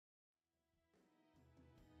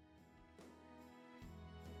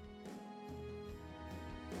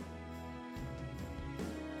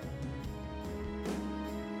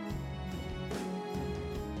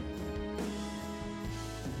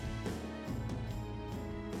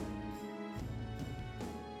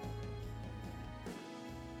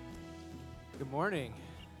Good morning.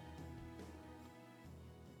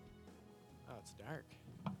 Oh, it's dark.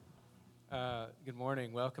 Good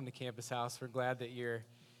morning. Welcome to Campus House. We're glad that you're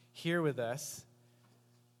here with us.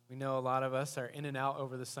 We know a lot of us are in and out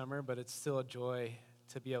over the summer, but it's still a joy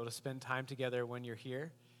to be able to spend time together when you're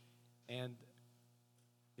here. And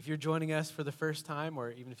if you're joining us for the first time,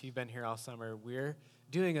 or even if you've been here all summer, we're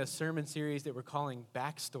doing a sermon series that we're calling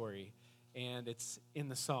Backstory, and it's in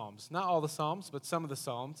the Psalms. Not all the Psalms, but some of the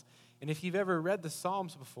Psalms. And if you've ever read the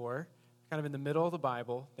Psalms before, kind of in the middle of the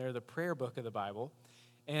Bible, they're the prayer book of the Bible.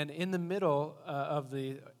 And in the middle of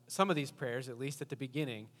some of these prayers, at least at the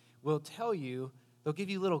beginning, will tell you, they'll give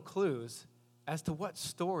you little clues as to what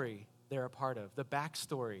story they're a part of, the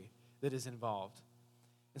backstory that is involved.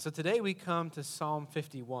 And so today we come to Psalm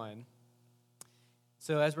 51.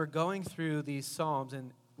 So as we're going through these Psalms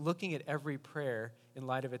and looking at every prayer in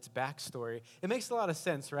light of its backstory, it makes a lot of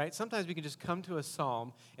sense, right? Sometimes we can just come to a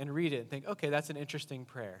psalm and read it and think, okay, that's an interesting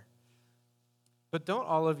prayer. But don't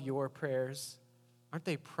all of your prayers, aren't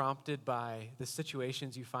they prompted by the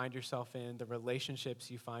situations you find yourself in, the relationships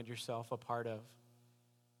you find yourself a part of,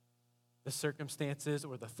 the circumstances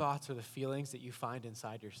or the thoughts or the feelings that you find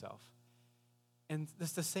inside yourself? And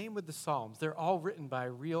it's the same with the Psalms. They're all written by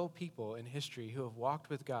real people in history who have walked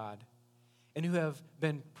with God and who have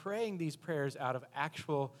been praying these prayers out of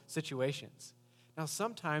actual situations. Now,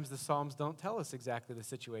 sometimes the Psalms don't tell us exactly the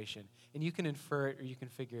situation, and you can infer it or you can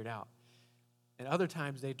figure it out. And other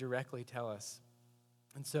times they directly tell us.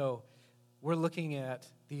 And so we're looking at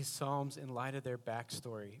these Psalms in light of their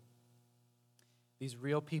backstory. These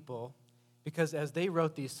real people, because as they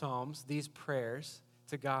wrote these Psalms, these prayers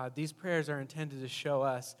to God, these prayers are intended to show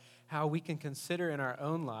us how we can consider in our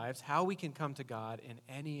own lives, how we can come to God in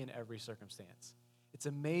any and every circumstance. It's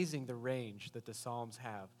amazing the range that the Psalms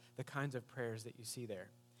have, the kinds of prayers that you see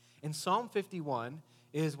there. And Psalm 51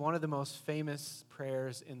 is one of the most famous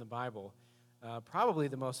prayers in the Bible, probably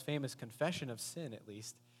the most famous confession of sin, at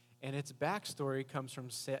least. And its backstory comes from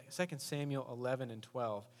 2 Samuel 11 and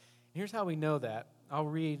 12. And here's how we know that. I'll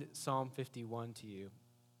read Psalm 51 to you.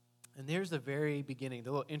 And there's the very beginning,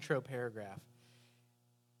 the little intro paragraph.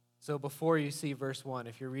 So before you see verse 1,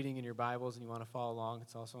 if you're reading in your Bibles and you want to follow along,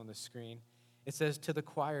 it's also on the screen. It says, to the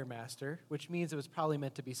choir master, which means it was probably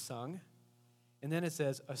meant to be sung. And then it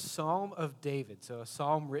says, a psalm of David, so a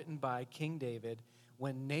psalm written by King David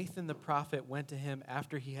when Nathan the prophet went to him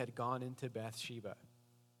after he had gone into Bathsheba.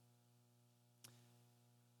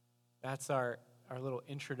 That's our little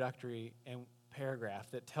introductory and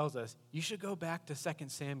paragraph that tells us you should go back to 2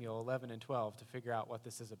 Samuel 11 and 12 to figure out what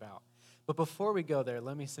this is about. But before we go there,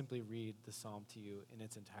 let me simply read the psalm to you in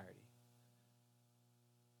its entirety.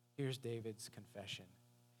 Here's David's confession.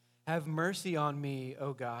 Have mercy on me,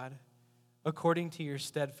 O God, according to your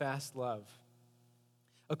steadfast love.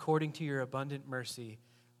 According to your abundant mercy,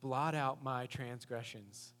 blot out my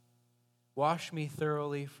transgressions. Wash me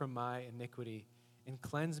thoroughly from my iniquity and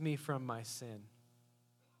cleanse me from my sin.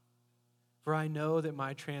 For I know that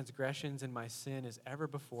my transgressions and my sin is ever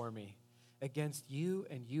before me. Against you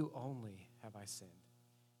and you only have I sinned,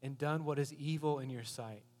 and done what is evil in your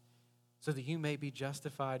sight, so that you may be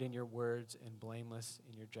justified in your words and blameless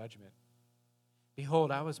in your judgment. Behold,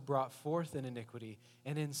 I was brought forth in iniquity,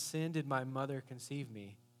 and in sin did my mother conceive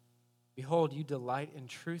me. Behold, you delight in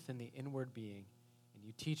truth in the inward being, and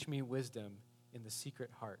you teach me wisdom in the secret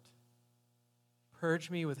heart. Purge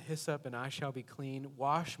me with hyssop, and I shall be clean.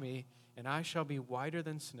 Wash me, and I shall be whiter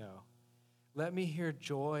than snow. Let me hear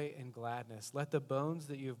joy and gladness. Let the bones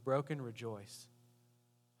that you have broken rejoice.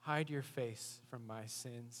 Hide your face from my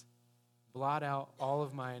sins. Blot out all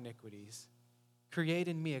of my iniquities. Create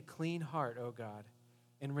in me a clean heart, O God,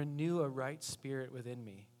 and renew a right spirit within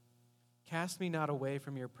me. Cast me not away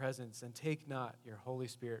from your presence, and take not your Holy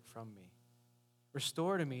Spirit from me.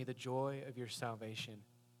 Restore to me the joy of your salvation,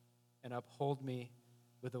 and uphold me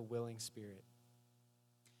with a willing spirit.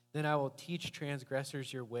 Then I will teach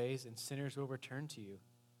transgressors your ways, and sinners will return to you.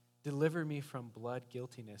 Deliver me from blood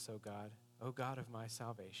guiltiness, O God of my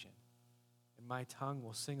salvation. And my tongue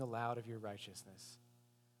will sing aloud of your righteousness.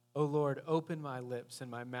 O Lord, open my lips,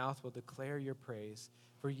 and my mouth will declare your praise.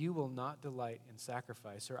 For you will not delight in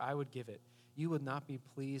sacrifice, or I would give it. You would not be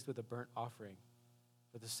pleased with a burnt offering.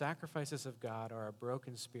 For the sacrifices of God are a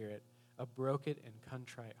broken spirit, a broken and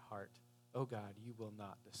contrite heart. O God, you will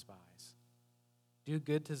not despise. Do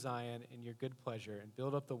good to Zion in your good pleasure, and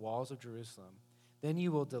build up the walls of Jerusalem. Then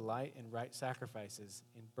you will delight in right sacrifices,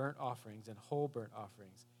 in burnt offerings and whole burnt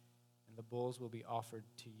offerings, and the bulls will be offered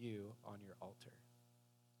to you on your altar.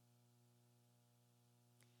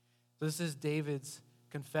 So this is David's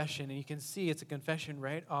confession, and you can see it's a confession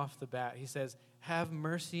right off the bat. He says, "Have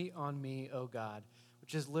mercy on me, O God,"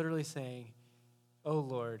 which is literally saying, "Oh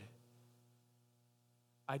Lord,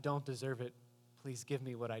 I don't deserve it. Please give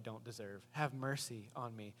me what I don't deserve. Have mercy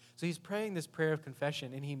on me." So he's praying this prayer of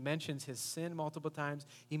confession, and he mentions his sin multiple times.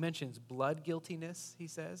 He mentions blood guiltiness, he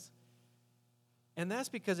says. And that's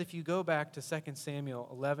because if you go back to 2 Samuel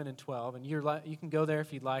 11 and 12, and you can go there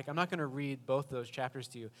if you'd like. I'm not going to read both those chapters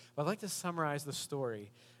to you, but I'd like to summarize the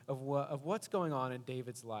story of what's going on in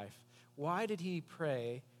David's life. Why did he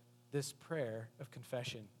pray this prayer of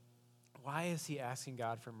confession? Why is he asking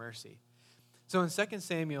God for mercy? So in 2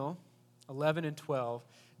 Samuel 11 and 12,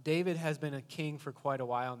 David has been a king for quite a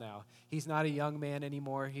while now. He's not a young man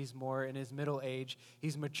anymore. He's more in his middle age.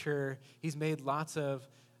 He's mature. He's made lots of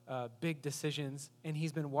big decisions, and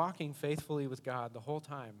he's been walking faithfully with God the whole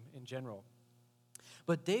time in general.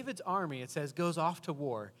 But David's army, it says, goes off to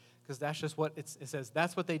war, because that's just what it says.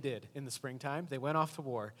 That's what they did in the springtime. They went off to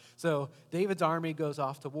war. So David's army goes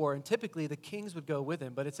off to war, and typically the kings would go with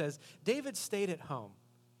him, but it says David stayed at home.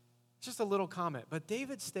 Just a little comment, but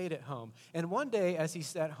David stayed at home. And one day, as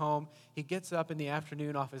he's at home, he gets up in the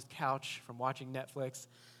afternoon off his couch from watching Netflix,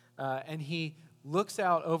 and he looks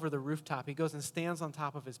out over the rooftop. He goes and stands on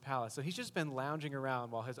top of his palace. So he's just been lounging around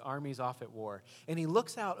while his army's off at war. And he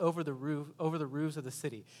looks out over the roofs of the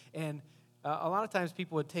city. And a lot of times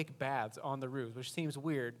people would take baths on the roofs, which seems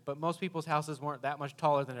weird, but most people's houses weren't that much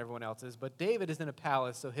taller than everyone else's. But David is in a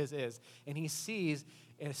palace, so his is. And he sees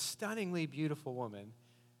a stunningly beautiful woman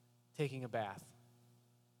taking a bath.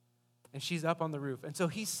 And she's up on the roof. And so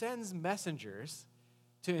he sends messengers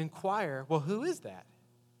to inquire, well, who is that?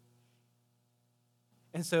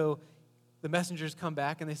 And so the messengers come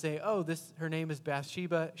back and they say, oh, her name is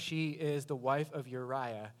Bathsheba. She is the wife of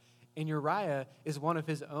Uriah. And Uriah is one of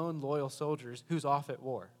his own loyal soldiers who's off at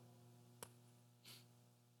war.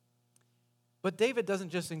 But David doesn't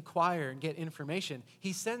just inquire and get information.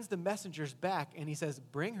 He sends the messengers back and he says,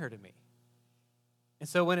 bring her to me. And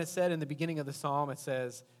so when it's said in the beginning of the psalm, it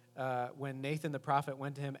says, when Nathan the prophet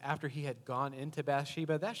went to him after he had gone into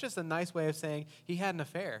Bathsheba, that's just a nice way of saying he had an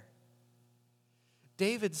affair.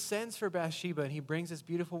 David sends for Bathsheba, and he brings this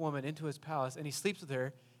beautiful woman into his palace, and he sleeps with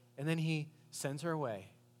her, and then he sends her away.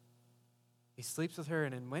 He sleeps with her,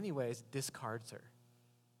 and in many ways discards her,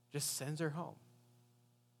 just sends her home.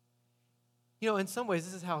 You know, in some ways,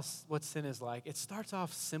 this is what sin is like. It starts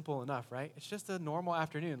off simple enough, right? It's just a normal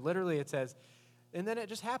afternoon. Literally, it says, and then it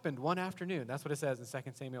just happened one afternoon. That's what it says in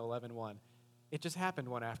 2 Samuel 11:1. It just happened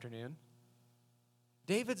one afternoon.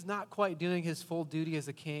 David's not quite doing his full duty as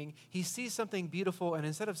a king. He sees something beautiful, and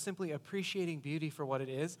instead of simply appreciating beauty for what it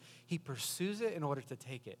is, he pursues it in order to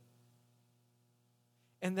take it.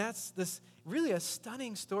 And that's this really a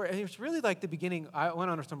stunning story. And it's really like the beginning. I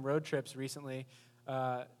went on some road trips recently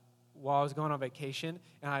while I was going on vacation,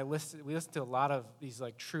 and we listened to a lot of these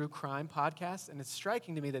like true crime podcasts, and it's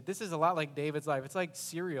striking to me that this is a lot like David's life. It's like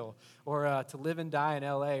Serial or To Live and Die in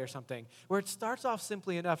L.A. or something, where it starts off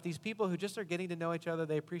simply enough. These people who just are getting to know each other,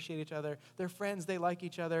 they appreciate each other, they're friends, they like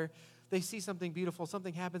each other, they see something beautiful,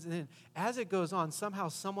 something happens, and then as it goes on, somehow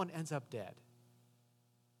someone ends up dead.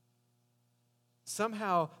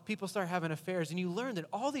 Somehow people start having affairs, and you learn that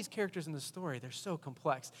all these characters in the story, they're so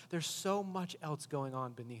complex. There's so much else going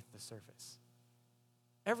on beneath the surface.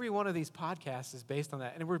 Every one of these podcasts is based on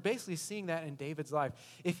that, and we're basically seeing that in David's life.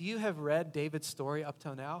 If you have read David's story up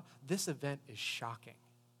till now, this event is shocking.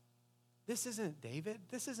 This isn't David.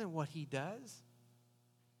 This isn't what he does.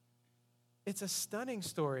 It's a stunning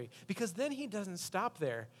story, because then he doesn't stop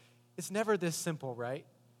there. It's never this simple, right?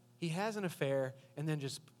 He has an affair and then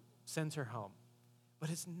just sends her home. But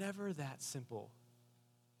it's never that simple.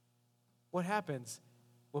 What happens?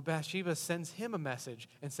 Well, Bathsheba sends him a message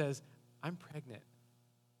and says, I'm pregnant.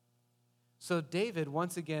 So David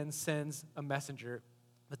once again sends a messenger,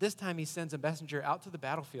 but this time he sends a messenger out to the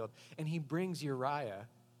battlefield, and he brings Uriah,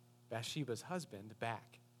 Bathsheba's husband,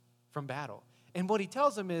 back from battle. And what he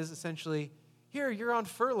tells him is essentially, here, you're on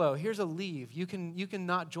furlough. Here's a leave. You can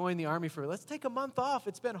not join the army for, let's take a month off.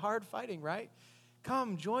 It's been hard fighting, right?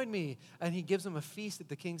 Come, join me. And he gives him a feast at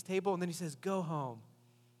the king's table, and then he says, go home.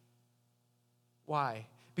 Why?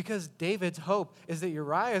 Because David's hope is that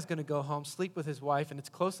Uriah is going to go home, sleep with his wife, and it's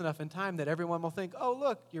close enough in time that everyone will think, oh,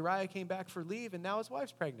 look, Uriah came back for leave, and now his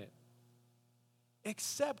wife's pregnant.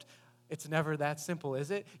 Except it's never that simple,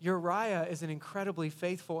 is it? Uriah is an incredibly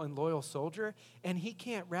faithful and loyal soldier, and he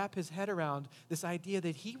can't wrap his head around this idea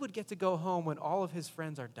that he would get to go home when all of his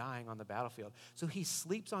friends are dying on the battlefield. So he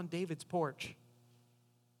sleeps on David's porch.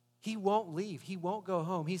 He won't leave. He won't go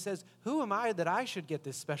home. He says, who am I that I should get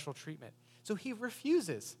this special treatment? So he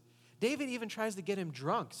refuses. David even tries to get him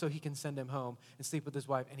drunk so he can send him home and sleep with his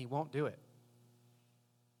wife, and he won't do it.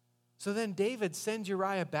 So then David sends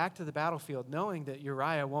Uriah back to the battlefield, knowing that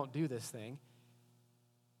Uriah won't do this thing.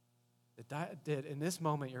 In this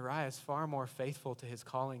moment, Uriah is far more faithful to his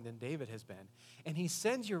calling than David has been. And he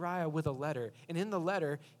sends Uriah with a letter. And in the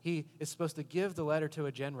letter, he is supposed to give the letter to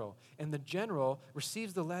a general. And the general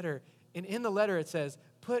receives the letter. And in the letter, it says,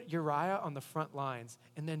 put Uriah on the front lines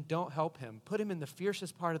and then don't help him. Put him in the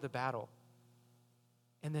fiercest part of the battle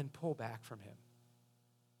and then pull back from him.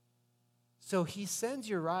 So he sends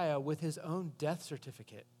Uriah with his own death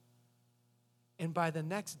certificate. And by the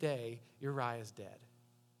next day, Uriah is dead.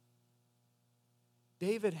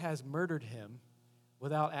 David has murdered him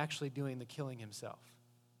without actually doing the killing himself.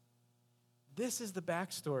 This is the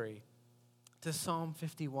backstory to Psalm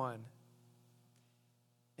 51.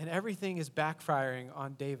 And everything is backfiring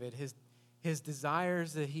on David. His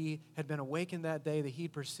desires that he had been awakened that day, that he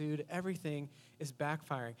pursued, everything is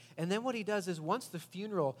backfiring. And then what he does is once the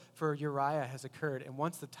funeral for Uriah has occurred and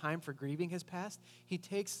once the time for grieving has passed, he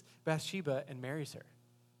takes Bathsheba and marries her.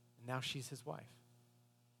 And now she's his wife.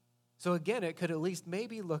 So again, it could at least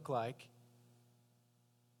maybe look like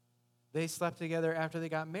they slept together after they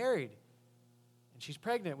got married, and she's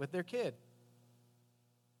pregnant with their kid.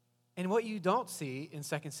 And what you don't see in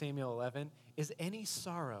 2 Samuel 11 is any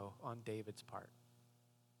sorrow on David's part.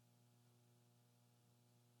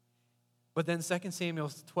 But then 2 Samuel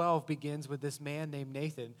 12 begins with this man named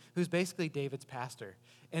Nathan, who's basically David's pastor.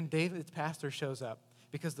 And David's pastor shows up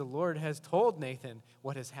because the Lord has told Nathan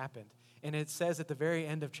what has happened. And it says at the very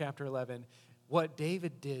end of chapter 11, what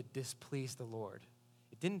David did displeased the Lord.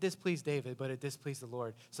 It didn't displease David, but it displeased the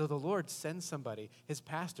Lord. So the Lord sends somebody, his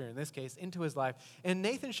pastor in this case, into his life. And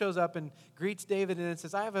Nathan shows up and greets David and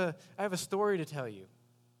says, I have a story to tell you.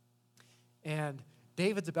 And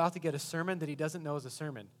David's about to get a sermon that he doesn't know is a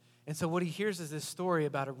sermon. And so what he hears is this story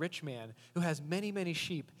about a rich man who has many, many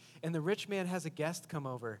sheep. And the rich man has a guest come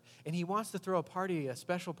over. And he wants to throw a party, a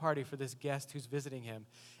special party for this guest who's visiting him.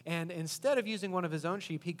 And instead of using one of his own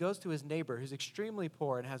sheep, he goes to his neighbor who's extremely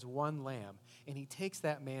poor and has one lamb. And he takes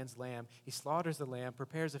that man's lamb, he slaughters the lamb,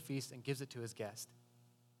 prepares a feast, and gives it to his guest.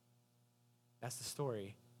 That's the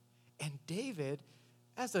story. And David,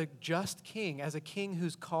 as a just king, as a king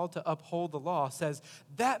who's called to uphold the law, says,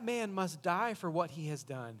 that man must die for what he has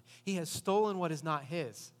done. He has stolen what is not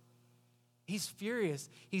his. He's furious.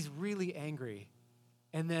 He's really angry.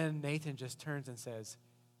 And then Nathan just turns and says,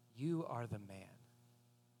 you are the man.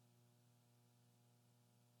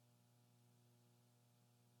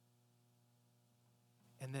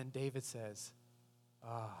 And then David says,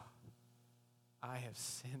 I have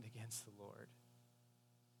sinned against the Lord.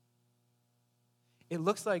 It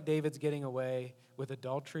looks like David's getting away with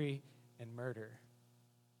adultery and murder.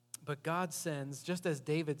 But God sends, just as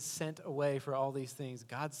David sent away for all these things,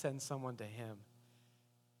 God sends someone to him.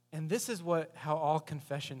 And this is how all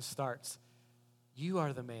confession starts. You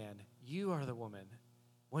are the man. You are the woman.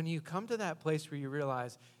 When you come to that place where you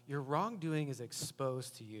realize your wrongdoing is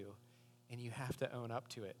exposed to you and you have to own up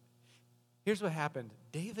to it. Here's what happened.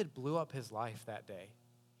 David blew up his life that day.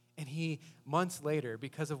 And he, months later,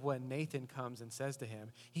 because of when Nathan comes and says to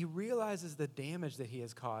him, he realizes the damage that he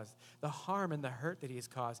has caused, the harm and the hurt that he has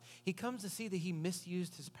caused. He comes to see that he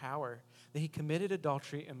misused his power, that he committed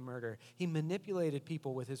adultery and murder. He manipulated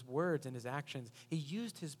people with his words and his actions. He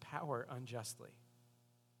used his power unjustly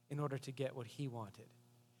in order to get what he wanted.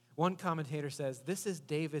 One commentator says, this is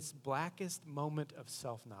David's blackest moment of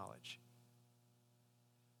self-knowledge.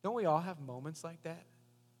 Don't we all have moments like that?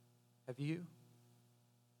 Have you?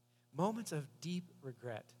 Moments of deep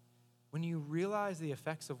regret when you realize the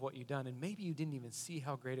effects of what you've done, and maybe you didn't even see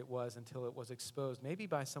how great it was until it was exposed, maybe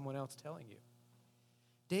by someone else telling you.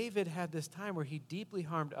 David had this time where he deeply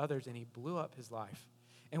harmed others and he blew up his life.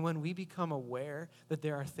 And when we become aware that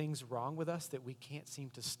there are things wrong with us that we can't seem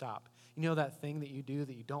to stop, you know that thing that you do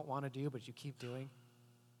that you don't want to do but you keep doing?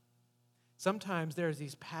 Sometimes there's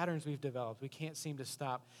these patterns we've developed we can't seem to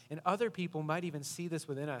stop. And other people might even see this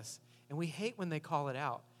within us, and we hate when they call it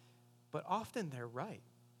out. But often they're right.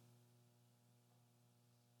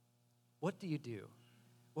 What do you do?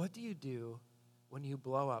 What do you do when you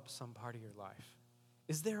blow up some part of your life?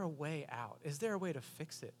 Is there a way out? Is there a way to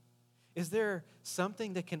fix it? Is there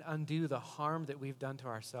something that can undo the harm that we've done to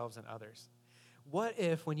ourselves and others? What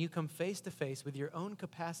if, when you come face to face with your own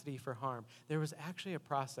capacity for harm, there was actually a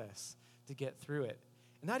process to get through it?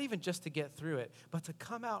 And not even just to get through it, but to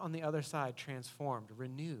come out on the other side transformed,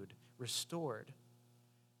 renewed, restored.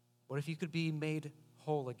 What if you could be made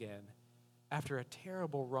whole again after a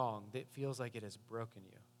terrible wrong that feels like it has broken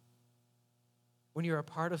you? when you're a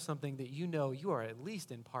part of something that you know you are at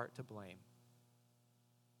least in part to blame?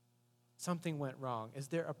 Something went wrong. Is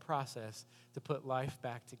there a process to put life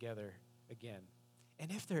back together again?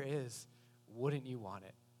 And if there is, wouldn't you want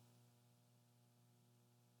it?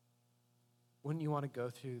 Wouldn't you want to go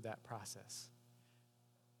through that process?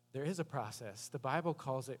 There is a process. The Bible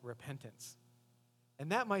calls it repentance.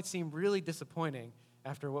 And that might seem really disappointing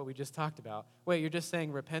after what we just talked about. Wait, you're just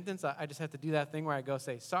saying repentance? I just have to do that thing where I go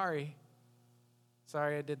say, sorry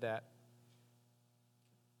I did that.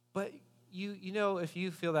 But you know, if you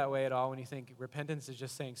feel that way at all when you think repentance is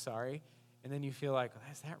just saying sorry, and then you feel like,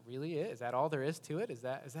 is that really it? Is that all there is to it? Is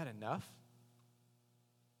that enough?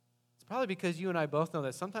 It's probably because you and I both know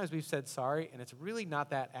that sometimes we've said sorry, and it's really not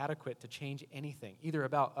that adequate to change anything, either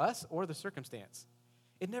about us or the circumstance.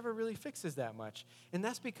 It never really fixes that much. And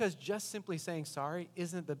that's because just simply saying sorry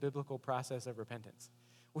isn't the biblical process of repentance,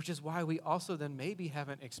 which is why we also then maybe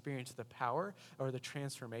haven't experienced the power or the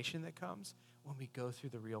transformation that comes when we go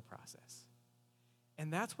through the real process.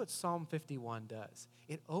 And that's what Psalm 51 does.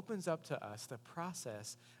 It opens up to us the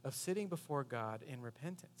process of sitting before God in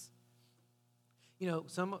repentance. You know,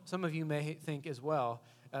 some of you may think as well,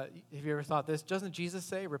 have you ever thought this? Doesn't Jesus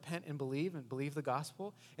say, repent and believe the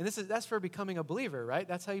gospel? And that's for becoming a believer, right?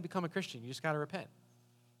 That's how you become a Christian. You just got to repent.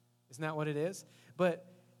 Isn't that what it is? But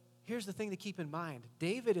here's the thing to keep in mind.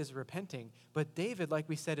 David is repenting, but David, like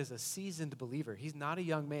we said, is a seasoned believer. He's not a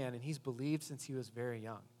young man, and he's believed since he was very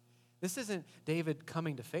young. This isn't David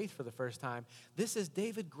coming to faith for the first time. This is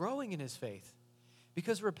David growing in his faith.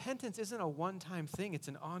 Because repentance isn't a one-time thing. It's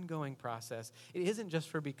an ongoing process. It isn't just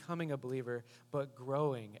for becoming a believer, but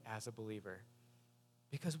growing as a believer.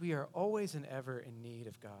 Because we are always and ever in need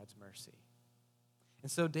of God's mercy. And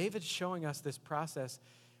so David's showing us this process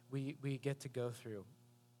we get to go through.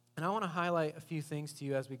 And I want to highlight a few things to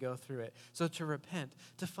you as we go through it. So to repent,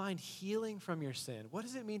 to find healing from your sin. What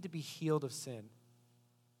does it mean to be healed of sin?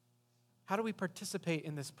 How do we participate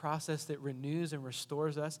in this process that renews and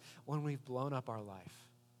restores us when we've blown up our life?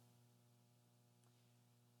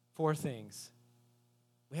 4 things.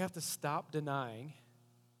 We have to stop denying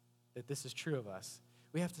that this is true of us.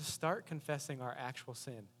 We have to start confessing our actual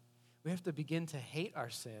sin. We have to begin to hate our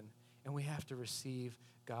sin, and we have to receive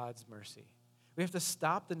God's mercy. We have to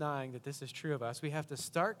stop denying that this is true of us. We have to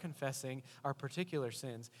start confessing our particular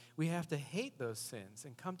sins. We have to hate those sins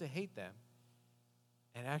and come to hate them,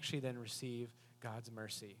 and actually then receive God's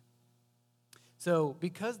mercy. So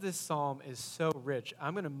because this psalm is so rich,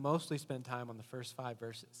 I'm going to mostly spend time on the first 5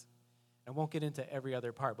 verses. I won't get into every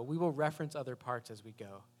other part, but we will reference other parts as we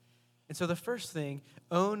go. And so the first thing,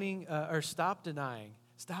 stop denying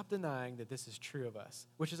that this is true of us,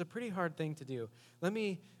 which is a pretty hard thing to do. Let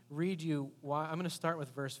me read you why. I'm going to start with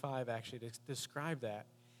verse 5 actually to describe that.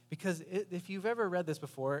 Because if you've ever read this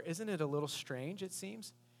before, isn't it a little strange, it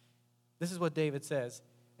seems? This is what David says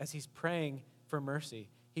as he's praying for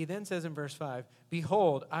mercy. He then says in verse 5,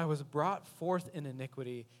 "Behold, I was brought forth in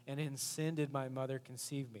iniquity, and in sin did my mother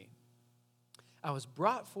conceive me." I was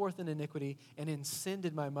brought forth in iniquity, and in sin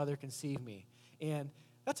did my mother conceive me. And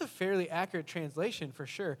that's a fairly accurate translation for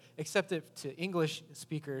sure, except that to English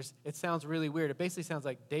speakers, it sounds really weird. It basically sounds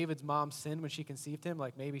like David's mom sinned when she conceived him,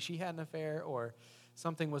 like maybe she had an affair or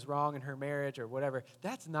something was wrong in her marriage or whatever.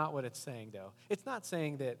 That's not what it's saying, though. It's not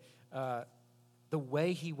saying that the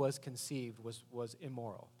way he was conceived was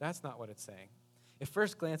immoral. That's not what it's saying. At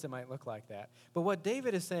first glance, it might look like that. But what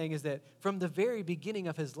David is saying is that from the very beginning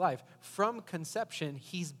of his life, from conception,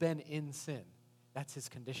 he's been in sin. That's his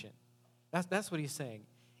condition. That's what he's saying.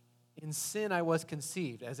 In sin I was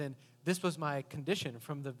conceived, as in this was my condition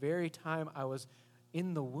from the very time I was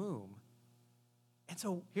in the womb. And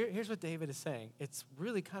so here's what David is saying. It's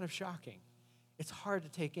really kind of shocking. It's hard to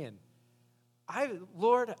take in.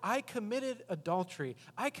 Lord, I committed adultery.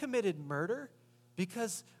 I committed murder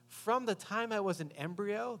because from the time I was an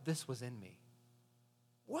embryo, this was in me.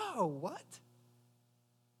 Whoa, what?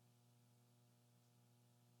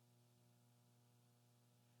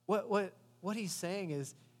 What he's saying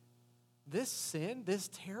is this sin, this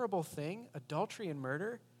terrible thing, adultery and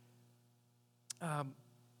murder,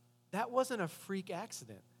 that wasn't a freak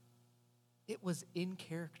accident. It was in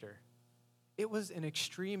character. It was an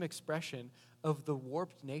extreme expression of the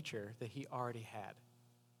warped nature that he already had.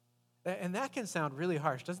 And that can sound really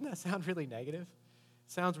harsh. Doesn't that sound really negative?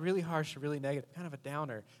 It sounds really harsh, really negative, kind of a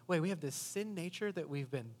downer. Wait, we have this sin nature that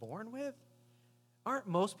we've been born with? Aren't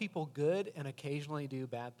most people good and occasionally do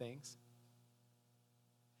bad things?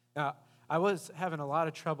 Now, I was having a lot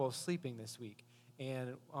of trouble sleeping this week.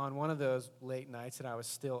 And on one of those late nights that I was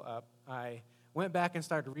still up, I went back and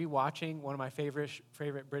started rewatching one of my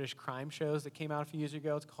favorite British crime shows that came out a few years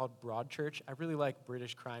ago. It's called Broadchurch. I really like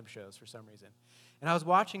British crime shows for some reason. And I was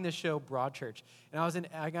watching this show, Broadchurch, and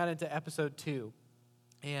I got into episode 2.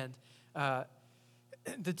 And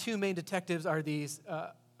the two main detectives are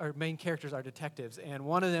our main characters are detectives, and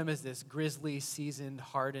one of them is this grizzly, seasoned,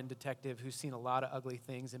 hardened detective who's seen a lot of ugly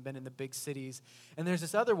things and been in the big cities. And there's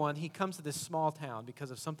this other one, he comes to this small town because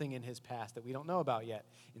of something in his past that we don't know about yet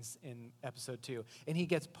in episode 2. And he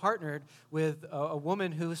gets partnered with a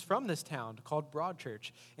woman who's from this town called Broadchurch.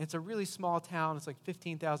 And it's a really small town, it's like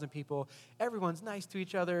 15,000 people. Everyone's nice to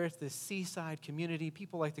each other, it's this seaside community.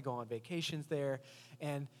 People like to go on vacations there.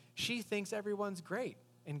 And she thinks everyone's great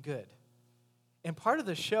and good. And part of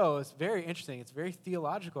the show is very interesting. It's very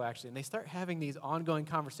theological, actually. And they start having these ongoing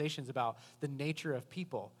conversations about the nature of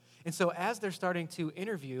people. And so as they're starting to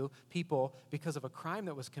interview people because of a crime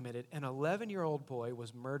that was committed, an 11-year-old boy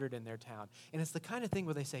was murdered in their town. And it's the kind of thing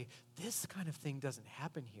where they say, this kind of thing doesn't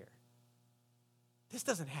happen here. This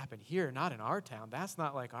doesn't happen here, not in our town. That's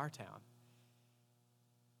not like our town.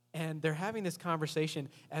 And they're having this conversation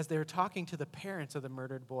as they're talking to the parents of the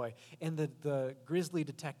murdered boy. And the grizzly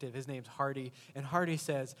detective, his name's Hardy, and Hardy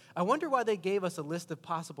says, I wonder why they gave us a list of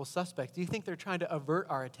possible suspects. Do you think they're trying to avert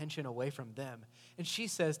our attention away from them? And she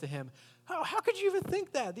says to him, how could you even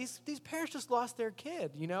think that? These parents just lost their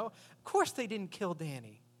kid, you know? Of course they didn't kill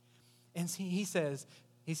Danny. And he says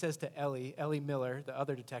to Ellie Miller, the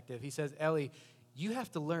other detective, he says, Ellie, you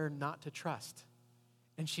have to learn not to trust.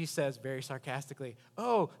 And she says very sarcastically,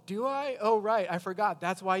 oh, do I? Oh, right, I forgot.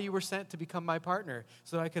 That's why you were sent to become my partner,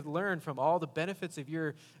 so that I could learn from all the benefits of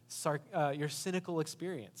your cynical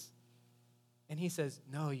experience. And he says,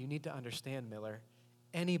 no, you need to understand, Miller.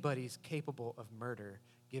 Anybody's capable of murder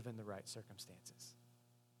given the right circumstances.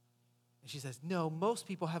 And she says, no, most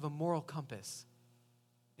people have a moral compass.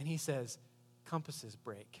 And he says, compasses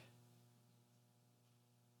break.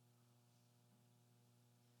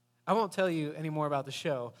 I won't tell you any more about the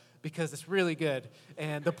show because it's really good.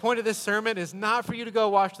 And the point of this sermon is not for you to go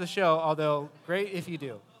watch the show, although great if you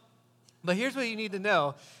do. But here's what you need to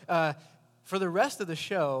know. For the rest of the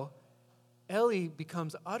show, Ellie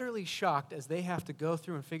becomes utterly shocked as they have to go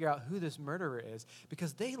through and figure out who this murderer is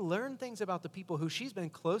because they learn things about the people who she's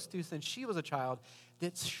been close to since she was a child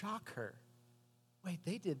that shock her. Wait,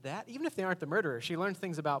 they did that? Even if they aren't the murderer, she learns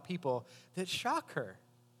things about people that shock her.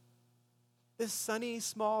 This sunny,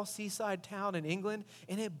 small seaside town in England,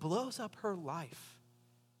 and it blows up her life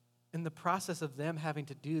in the process of them having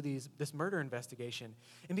to do this murder investigation.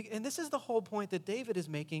 And this is the whole point that David is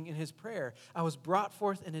making in his prayer. I was brought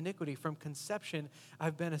forth in iniquity. From conception,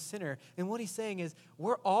 I've been a sinner. And what he's saying is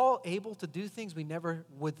we're all able to do things we never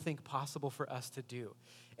would think possible for us to do.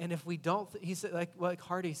 And if we don't, he said, like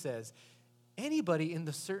Hardy says, anybody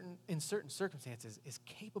in certain circumstances is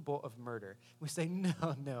capable of murder. We say, no,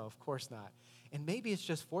 of course not. And maybe it's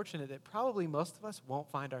just fortunate that probably most of us won't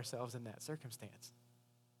find ourselves in that circumstance.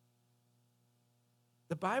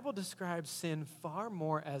 The Bible describes sin far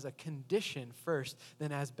more as a condition first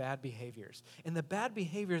than as bad behaviors. And the bad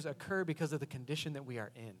behaviors occur because of the condition that we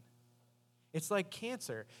are in. It's like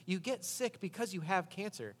cancer. You get sick because you have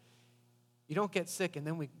cancer. You don't get sick and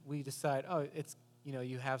then we decide, oh, it's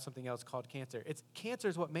you have something else called cancer. Cancer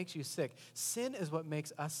is what makes you sick. Sin is what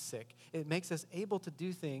makes us sick. It makes us able to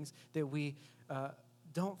do things that we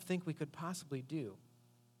don't think we could possibly do.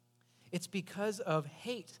 It's because of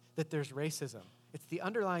hate that there's racism. It's the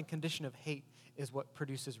underlying condition of hate is what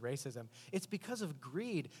produces racism. It's because of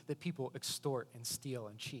greed that people extort and steal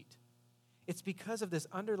and cheat. It's because of this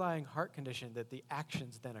underlying heart condition that the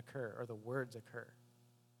actions then occur or the words occur.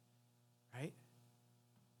 Right?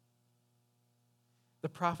 The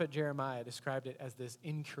prophet Jeremiah described it as this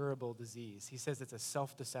incurable disease. He says it's a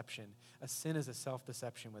self-deception. A sin is a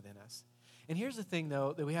self-deception within us. And here's the thing,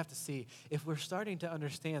 though, that we have to see. If we're starting to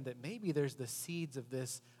understand that maybe there's the seeds of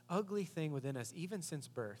this ugly thing within us, even since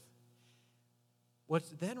birth, what's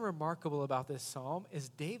then remarkable about this psalm is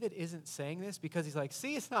David isn't saying this because he's like,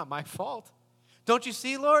 see, it's not my fault. Don't you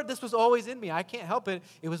see, Lord? This was always in me. I can't help it.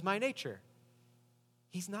 It was my nature.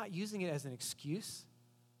 He's not using it as an excuse.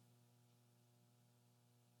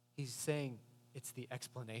 He's saying it's the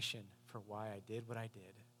explanation for why I did what I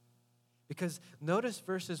did. Because notice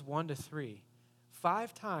verses 1-3.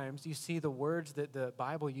 5 times you see the words that the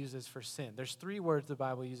Bible uses for sin. There's 3 words the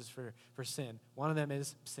Bible uses for sin. One of them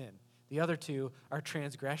is sin. The other 2 are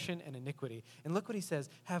transgression and iniquity. And look what he says.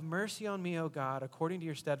 Have mercy on me, O God, according to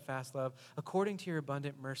your steadfast love, according to your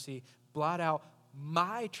abundant mercy. Blot out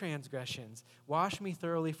my transgressions. Wash me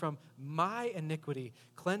thoroughly from my iniquity.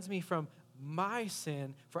 Cleanse me from my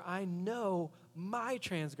sin, for I know my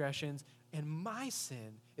transgressions, and my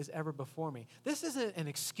sin is ever before me. This isn't an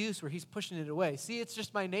excuse where he's pushing it away. See, it's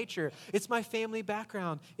just my nature. It's my family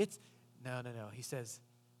background. No. He says,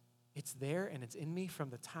 it's there and it's in me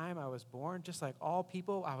from the time I was born. Just like all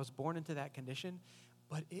people, I was born into that condition,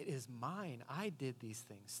 but it is mine. I did these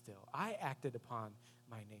things still. I acted upon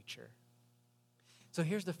my nature. So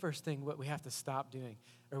here's the first thing what we have to stop doing,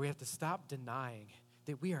 or we have to stop denying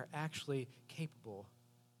that we are actually capable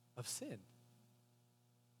of sin.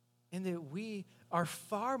 And that we are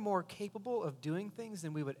far more capable of doing things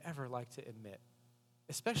than we would ever like to admit,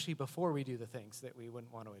 especially before we do the things that we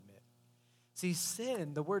wouldn't want to admit. See,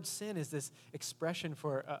 sin, the word sin is this expression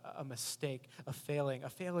for a mistake, a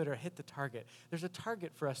failure to hit the target. There's a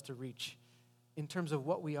target for us to reach in terms of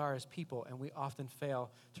what we are as people, and we often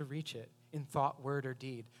fail to reach it in thought, word, or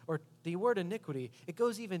deed. Or the word iniquity, it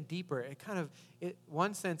goes even deeper.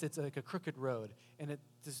 One sense, it's like a crooked road, and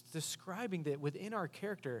it's describing that within our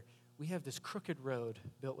character, we have this crooked road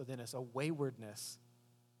built within us, a waywardness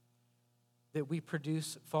that we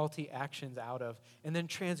produce faulty actions out of. And then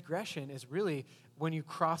transgression is really when you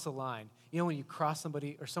cross a line. You know, when you cross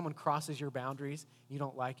somebody or someone crosses your boundaries, you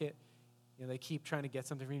don't like it. You know, they keep trying to get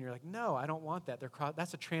something from you, and you're like, no, I don't want that.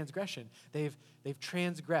 That's a transgression. They've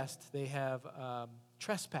transgressed. They have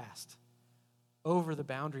trespassed over the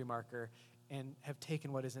boundary marker and have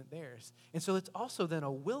taken what isn't theirs. And so it's also then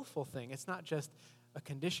a willful thing. It's not just a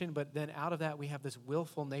condition, but then out of that we have this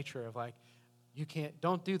willful nature of like,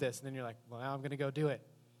 don't do this. And then you're like, well, now I'm going to go do it.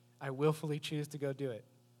 I willfully choose to go do it.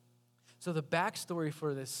 So the backstory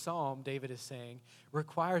for this psalm, David is saying,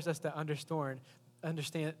 requires us to understand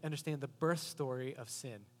the birth story of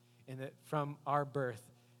sin, and that from our birth,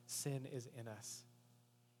 sin is in us.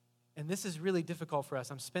 And this is really difficult for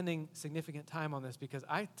us. I'm spending significant time on this because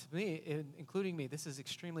including me, this is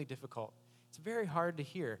extremely difficult. It's very hard to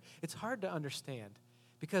hear. It's hard to understand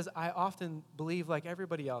because I often believe, like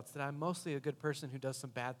everybody else, that I'm mostly a good person who does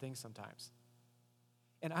some bad things sometimes.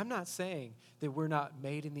 And I'm not saying that we're not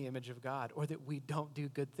made in the image of God or that we don't do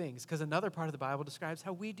good things, because another part of the Bible describes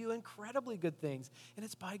how we do incredibly good things, and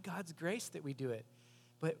it's by God's grace that we do it.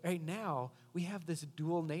 But right now, we have this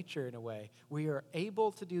dual nature in a way. We are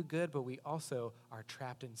able to do good, but we also are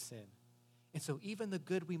trapped in sin. And so even the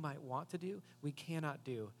good we might want to do, we cannot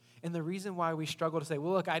do. And the reason why we struggle to say,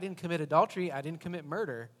 well, look, I didn't commit adultery, I didn't commit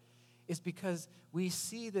murder, is because we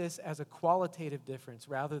see this as a qualitative difference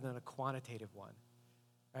rather than a quantitative one.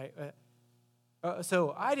 Right?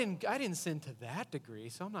 So I didn't sin to that degree,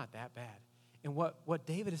 so I'm not that bad. And what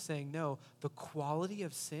David is saying, no, the quality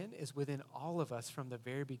of sin is within all of us from the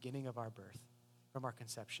very beginning of our birth, from our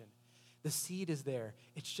conception. The seed is there.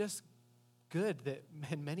 It's just good that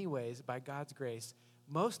in many ways, by God's grace,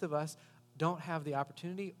 most of us don't have the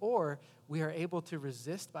opportunity, or we are able to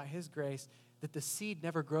resist by his grace that the seed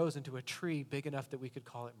never grows into a tree big enough that we could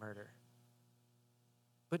call it murder.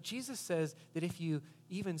 But Jesus says that if you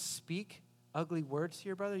even speak ugly words to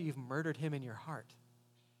your brother, you've murdered him in your heart.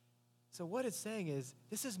 So what it's saying is,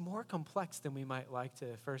 this is more complex than we might like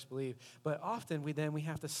to first believe. But often we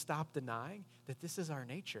have to stop denying that this is our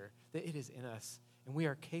nature, that it is in us, and we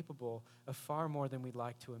are capable of far more than we'd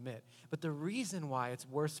like to admit. But the reason why it's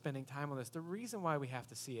worth spending time on this, the reason why we have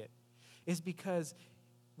to see it, is because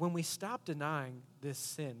when we stop denying this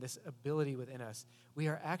sin, this ability within us, we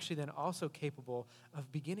are actually then also capable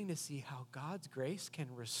of beginning to see how God's grace can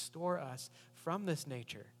restore us from this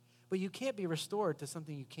nature. But you can't be restored to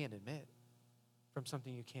something you can't admit, from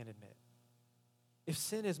something you can't admit. If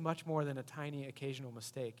sin is much more than a tiny occasional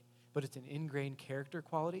mistake, but it's an ingrained character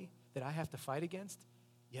quality that I have to fight against,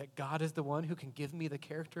 yet God is the one who can give me the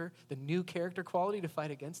character, the new character quality to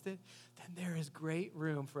fight against it, then there is great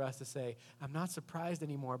room for us to say, I'm not surprised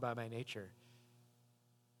anymore by my nature,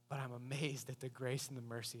 but I'm amazed at the grace and the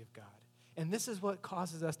mercy of God. And this is what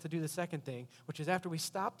causes us to do the second thing, which is after we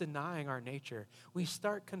stop denying our nature, we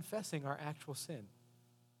start confessing our actual sin.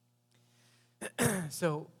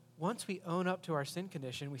 So once we own up to our sin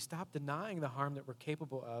condition, we stop denying the harm that we're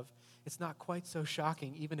capable of. It's not quite so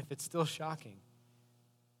shocking, even if it's still shocking.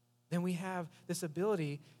 Then we have this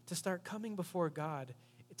ability to start coming before God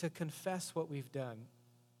to confess what we've done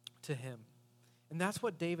to him. And that's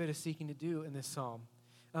what David is seeking to do in this psalm.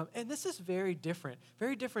 And this is very different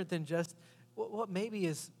than just what maybe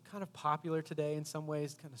is kind of popular today in some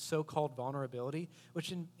ways, kind of so-called vulnerability,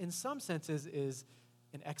 which in some senses is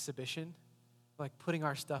an exhibition, like putting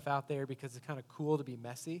our stuff out there because it's kind of cool to be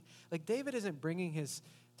messy. Like David isn't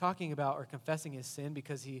talking about or confessing his sin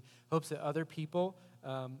because he hopes that other people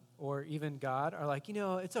or even God are like,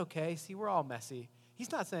 it's okay. See, we're all messy.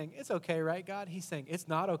 He's not saying, it's okay, right, God? He's saying, it's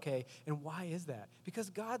not okay. And why is that? Because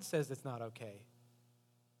God says it's not okay.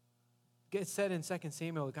 It said in 2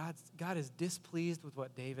 Samuel, God is displeased with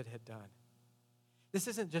what David had done. This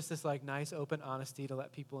isn't just this like nice, open honesty to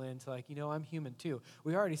let people in to like, I'm human too.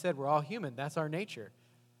 We already said we're all human. That's our nature.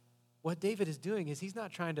 What David is doing is he's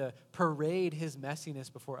not trying to parade his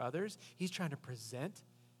messiness before others. He's trying to present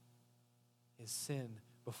his sin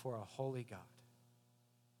before a holy God.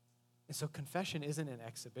 And so confession isn't an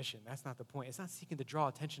exhibition. That's not the point. It's not seeking to draw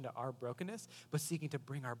attention to our brokenness, but seeking to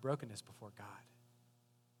bring our brokenness before God.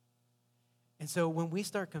 And so when we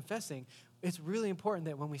start confessing, it's really important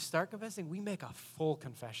that when we start confessing, we make a full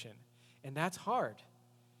confession. And that's hard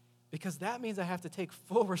because that means I have to take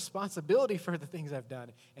full responsibility for the things I've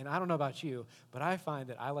done. And I don't know about you, but I find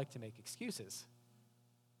that I like to make excuses.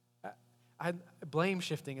 Blame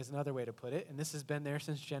shifting is another way to put it, and this has been there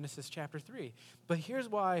since Genesis chapter 3. But here's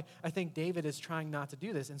why I think David is trying not to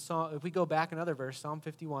do this. And if we go back another verse, Psalm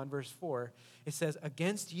 51, verse 4, it says,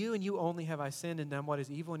 "Against you and you only have I sinned and done what is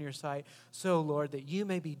evil in your sight, so, Lord, that you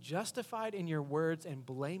may be justified in your words and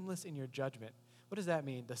blameless in your judgment." What does that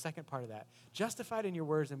mean? The second part of that. Justified in your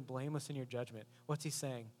words and blameless in your judgment. What's he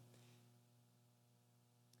saying?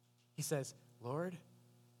 He says, Lord,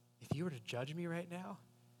 if you were to judge me right now,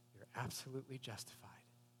 absolutely justified.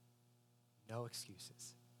 No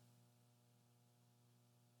excuses.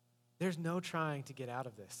 There's no trying to get out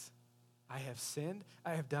of this. I have sinned.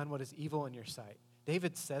 I have done what is evil in your sight.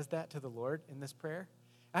 David says that to the Lord in this prayer.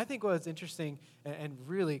 I think what's interesting and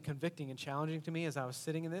really convicting and challenging to me as I was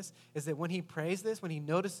sitting in this is that when he prays this, when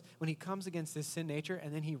he comes against this sin nature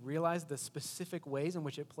and then he realized the specific ways in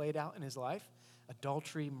which it played out in his life,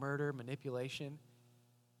 adultery, murder, manipulation,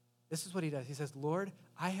 this is what he does. He says, Lord,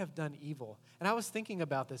 I have done evil. And I was thinking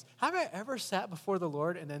about this. Have I ever sat before the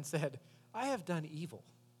Lord and then said, I have done evil?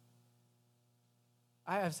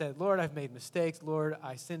 I have said, Lord, I've made mistakes. Lord,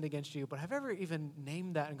 I sinned against you. But have I ever even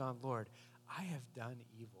named that and gone, Lord, I have done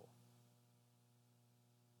evil.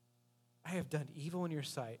 I have done evil in your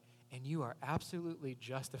sight, and you are absolutely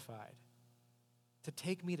justified to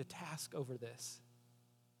take me to task over this.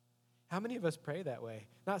 How many of us pray that way?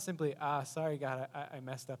 Not simply, sorry, God, I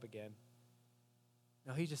messed up again.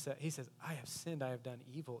 No, he says, I have sinned, I have done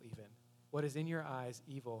evil even. What is in your eyes,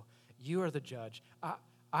 evil. You are the judge.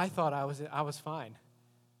 I thought I was fine.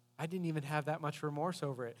 I didn't even have that much remorse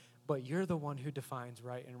over it, but you're the one who defines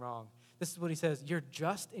right and wrong. This is what he says, you're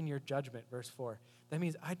just in your judgment, verse 4. That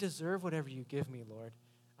means I deserve whatever you give me, Lord.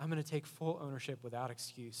 I'm going to take full ownership without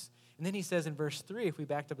excuse. And then he says in verse 3, if we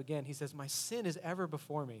backed up again, he says, my sin is ever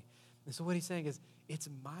before me. And so what he's saying is, it's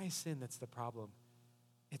my sin that's the problem.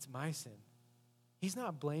 It's my sin. He's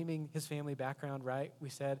not blaming his family background, right? We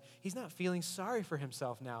said. He's not feeling sorry for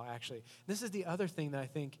himself now, actually. This is the other thing that I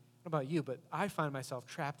think, I don't know about you, but I find myself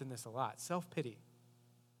trapped in this a lot. Self-pity.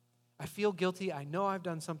 I feel guilty. I know I've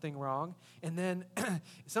done something wrong. And then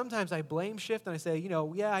sometimes I blame shift and I say,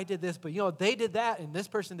 yeah, I did this, but they did that and this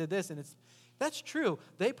person did this. And that's true.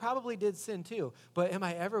 They probably did sin too. But am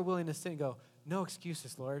I ever willing to sit and go, no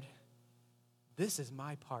excuses, Lord. This is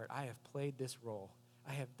my part. I have played this role.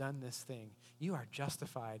 I have done this thing. You are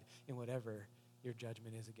justified in whatever your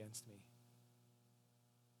judgment is against me.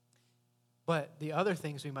 But the other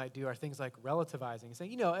things we might do are things like relativizing,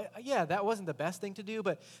 saying, yeah, that wasn't the best thing to do,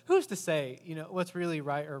 but who's to say, what's really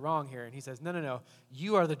right or wrong here? And he says, no,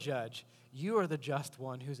 you are the judge. You are the just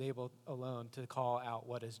one who's able alone to call out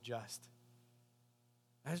what is just.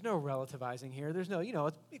 There's no relativizing here. There's no,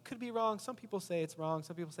 it could be wrong. Some people say it's wrong.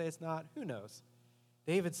 Some people say it's not. Who knows?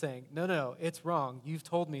 David's saying, no, it's wrong. You've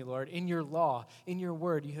told me, Lord, in your law, in your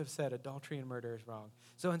word, you have said adultery and murder is wrong.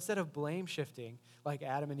 So instead of blame shifting like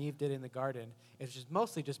Adam and Eve did in the garden, it's just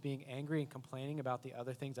mostly just being angry and complaining about the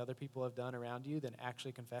other things other people have done around you than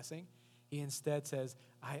actually confessing. He instead says,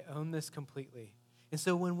 I own this completely. And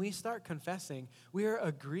so when we start confessing, we are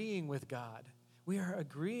agreeing with God. We are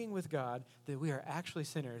agreeing with God that we are actually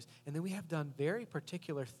sinners and that we have done very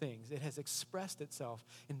particular things. It has expressed itself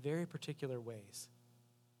in very particular ways.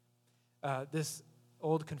 This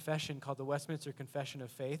old confession called the Westminster Confession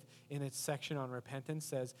of Faith, in its section on repentance,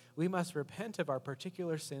 says, we must repent of our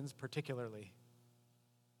particular sins particularly.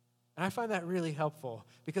 And I find that really helpful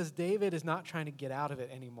because David is not trying to get out of it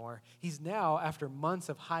anymore. He's now, after months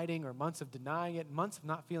of hiding or months of denying it, months of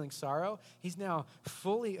not feeling sorrow, he's now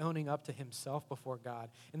fully owning up to himself before God.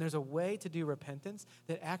 And there's a way to do repentance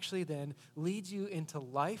that actually then leads you into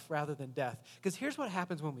life rather than death. Because here's what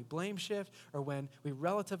happens when we blame shift or when we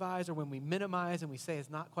relativize or when we minimize and we say it's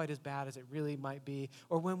not quite as bad as it really might be,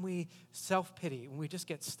 or when we self-pity, when we just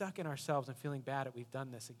get stuck in ourselves and feeling bad that we've done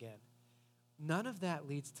this again. None of that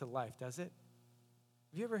leads to life, does it?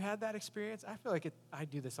 Have you ever had that experience? I feel like I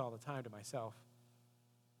do this all the time to myself.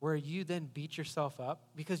 where you then beat yourself up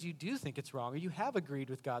because you do think it's wrong, or you have agreed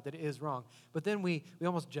with God that it is wrong. But then we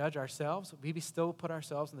almost judge ourselves. We still put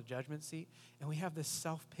ourselves in the judgment seat, and we have this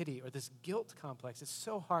self-pity or this guilt complex. It's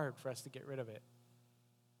so hard for us to get rid of it.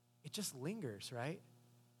 It just lingers, right?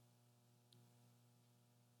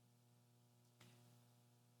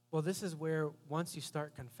 Well, this is where once you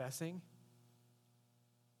start confessing,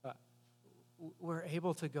 we're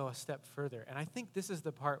able to go a step further. And I think this is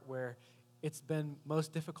the part where it's been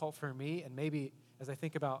most difficult for me, and maybe as I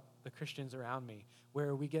think about the Christians around me,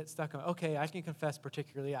 where we get stuck on, okay, I can confess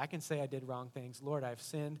particularly. I can say I did wrong things. Lord, I've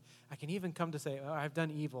sinned. I can even come to say, oh, I've done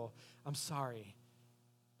evil. I'm sorry.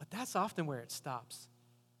 But that's often where it stops.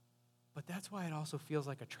 But that's why it also feels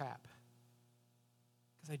like a trap.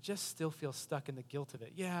 Because I just still feel stuck in the guilt of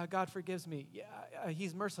it. Yeah, God forgives me. Yeah,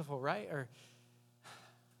 he's merciful, right? Or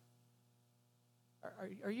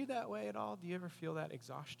are you that way at all? Do you ever feel that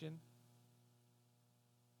exhaustion?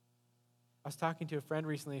 I was talking to a friend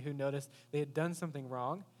recently who noticed they had done something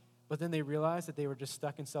wrong, but then they realized that they were just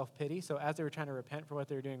stuck in self-pity. So as they were trying to repent for what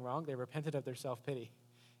they were doing wrong, they repented of their self-pity.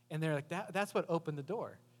 And they're like, that's what opened the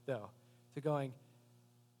door, though, to going,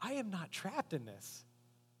 I am not trapped in this.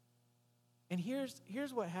 And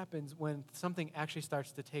here's what happens when something actually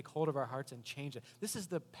starts to take hold of our hearts and change it. This is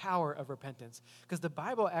the power of repentance. Because the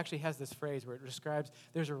Bible actually has this phrase where it describes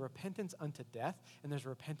there's a repentance unto death and there's a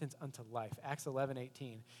repentance unto life. Acts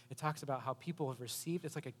 11:18. It talks about how people have received,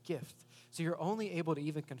 it's like a gift. So you're only able to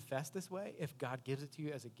even confess this way if God gives it to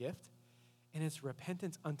you as a gift. And it's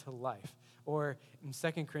repentance unto life. Or in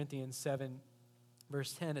 2 Corinthians 7,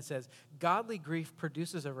 Verse 10, it says, godly grief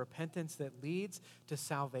produces a repentance that leads to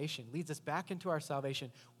salvation, leads us back into our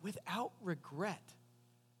salvation without regret.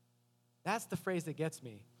 That's the phrase that gets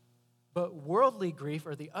me. But worldly grief,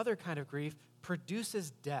 or the other kind of grief,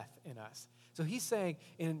 produces death in us. So he's saying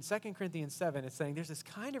in 2 Corinthians 7, it's saying there's this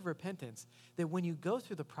kind of repentance that when you go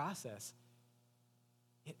through the process,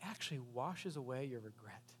 it actually washes away your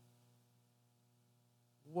regret.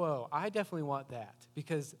 Whoa, I definitely want that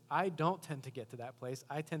because I don't tend to get to that place.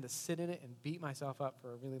 I tend to sit in it and beat myself up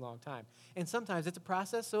for a really long time. And sometimes it's a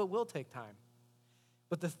process, so it will take time.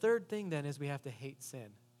 But the third thing then is we have to hate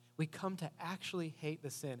sin. We come to actually hate the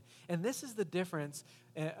sin. And this is the difference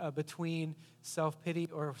between self-pity,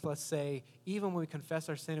 or let's say, even when we confess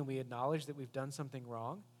our sin and we acknowledge that we've done something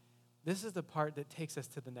wrong, this is the part that takes us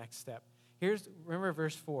to the next step. Remember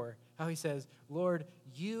verse 4, how he says, Lord,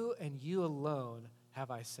 you and you alone have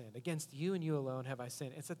I sinned. Against you and you alone have I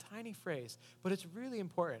sinned. It's a tiny phrase, but it's really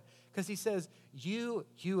important because he says, you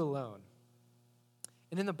alone.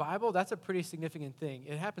 And in the Bible, that's a pretty significant thing.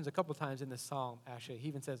 It happens a couple times in this psalm, actually. He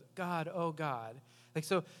even says, God, oh God. Like,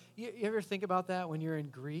 so you ever think about that when you're in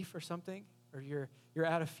grief or something, or you're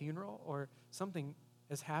at a funeral or something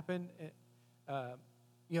has happened?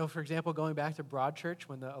 For example, going back to Broadchurch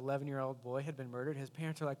when the 11-year-old boy had been murdered, his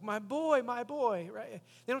parents are like, my boy, right?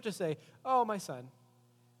 They don't just say, oh, my son.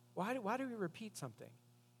 Why do we repeat something?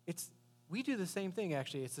 We do the same thing,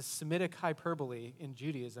 actually. It's a Semitic hyperbole in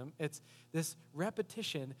Judaism. It's this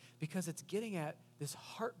repetition because it's getting at this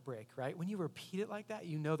heartbreak, right? When you repeat it like that,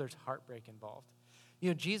 you know there's heartbreak involved.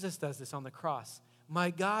 Jesus does this on the cross. My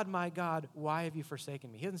God, why have you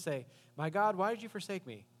forsaken me? He doesn't say, my God, why did you forsake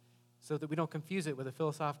me? So that we don't confuse it with a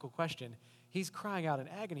philosophical question. He's crying out in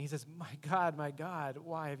agony. He says, my God,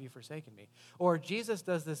 why have you forsaken me? Or Jesus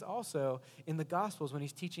does this also in the Gospels when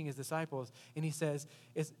he's teaching his disciples, and he says,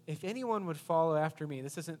 if anyone would follow after me,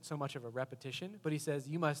 this isn't so much of a repetition, but he says,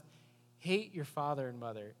 you must hate your father and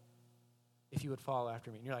mother if you would follow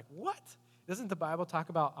after me. And you're like, what? Doesn't the Bible talk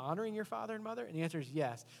about honoring your father and mother? And the answer is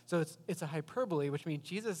yes. So it's a hyperbole, which means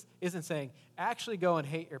Jesus isn't saying, actually go and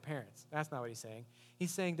hate your parents. That's not what he's saying.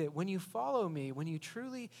 He's saying that when you follow me, when you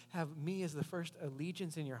truly have me as the first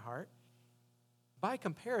allegiance in your heart, by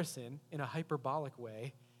comparison, in a hyperbolic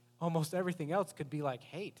way, almost everything else could be like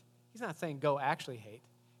hate. He's not saying go actually hate.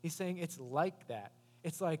 He's saying it's like that.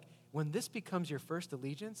 It's like when this becomes your first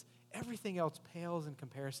allegiance, everything else pales in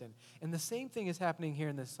comparison. And the same thing is happening here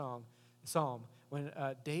in this psalm when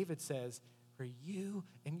David says, for you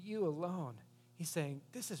and you alone, he's saying,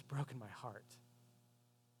 this has broken my heart.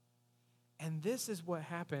 And this is what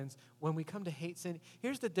happens when we come to hate sin.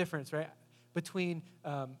 Here's the difference, right, between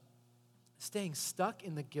staying stuck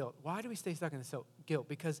in the guilt. Why do we stay stuck in the guilt?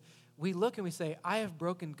 Because we look and we say, I have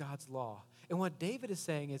broken God's law. And what David is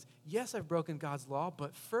saying is, yes, I've broken God's law,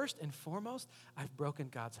 but first and foremost, I've broken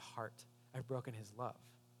God's heart. I've broken his love.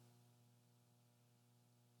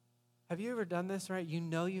 Have you ever done this, right? You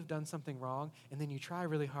know you've done something wrong, and then you try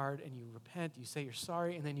really hard, and you repent, you say you're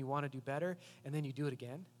sorry, and then you want to do better, and then you do it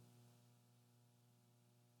again?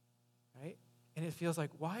 Right? And it feels like,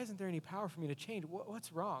 why isn't there any power for me to change?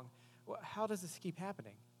 What's wrong? How does this keep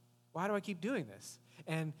happening? Why do I keep doing this?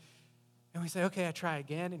 And we say, okay, I try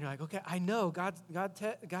again. And you're like, okay, I know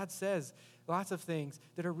God says lots of things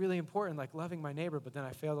that are really important, like loving my neighbor, but then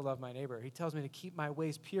I fail to love my neighbor. He tells me to keep my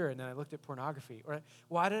ways pure, and then I looked at pornography. Or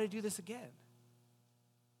why did I do this again?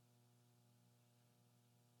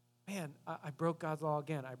 Man, I broke God's law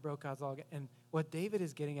again. I broke God's law again. And what David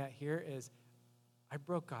is getting at here is, I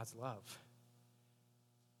broke God's love.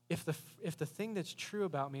 If the thing that's true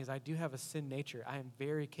about me is I do have a sin nature, I am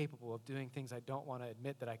very capable of doing things I don't want to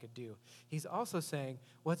admit that I could do. He's also saying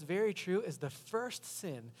what's very true is the first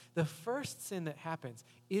sin that happens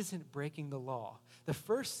isn't breaking the law. The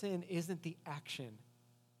first sin isn't the action.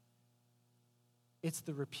 It's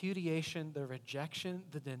the repudiation, the rejection,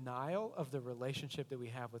 the denial of the relationship that we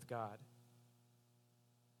have with God.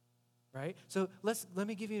 Right? So let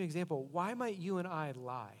me give you an example. Why might you and I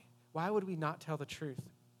lie? Why would we not tell the truth?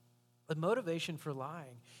 The motivation for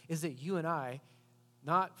lying is that you and I,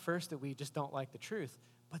 not first that we just don't like the truth,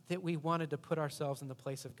 but that we wanted to put ourselves in the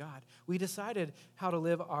place of God. We decided how to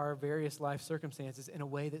live our various life circumstances in a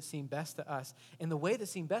way that seemed best to us. And the way that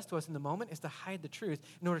seemed best to us in the moment is to hide the truth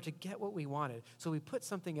in order to get what we wanted. So we put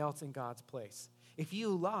something else in God's place. If you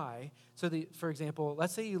lie, for example,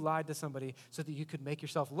 let's say you lied to somebody so that you could make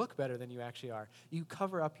yourself look better than you actually are. You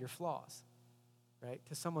cover up your flaws, right,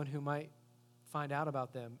 to someone who might find out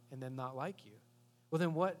about them and then not like you. Well,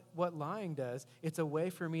 then what lying does, it's a way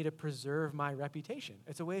for me to preserve my reputation.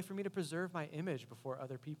 It's a way for me to preserve my image before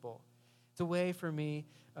other people. It's a way for me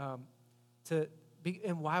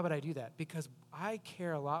and why would I do that? Because I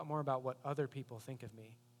care a lot more about what other people think of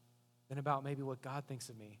me than about maybe what God thinks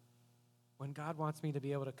of me. When God wants me to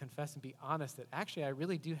be able to confess and be honest that actually I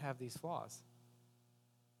really do have these flaws.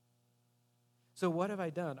 So what have I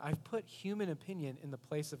done? I've put human opinion in the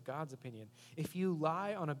place of God's opinion. If you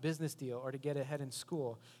lie on a business deal or to get ahead in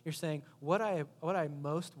school, you're saying, what I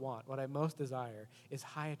most want, what I most desire is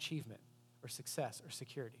high achievement or success or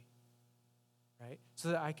security, right? So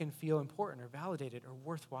that I can feel important or validated or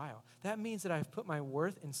worthwhile. That means that I've put my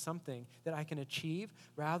worth in something that I can achieve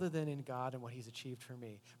rather than in God and what he's achieved for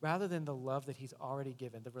me, rather than the love that he's already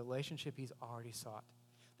given, the relationship he's already sought.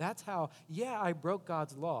 That's how, I broke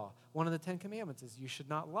God's law. One of the 10 commandments is you should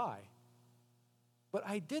not lie. But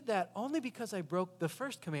I did that only because I broke the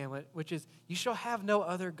first commandment, which is you shall have no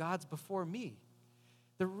other gods before me.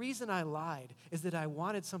 The reason I lied is that I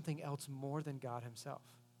wanted something else more than God himself.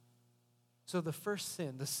 So the first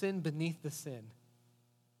sin, the sin beneath the sin,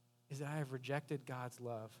 is that I have rejected God's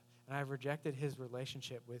love and I've rejected his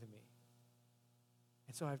relationship with me.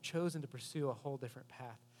 And so I've chosen to pursue a whole different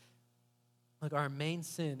path. Like our main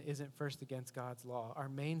sin isn't first against God's law. Our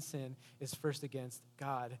main sin is first against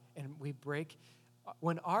God. And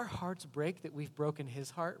when our hearts break that we've broken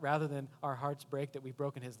his heart, rather than our hearts break that we've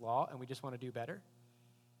broken his law and we just want to do better,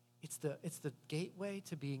 it's the gateway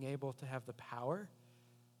to being able to have the power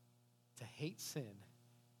to hate sin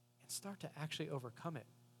and start to actually overcome it.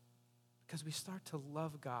 Because we start to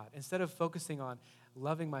love God. Instead of focusing on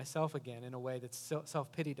loving myself again in a way that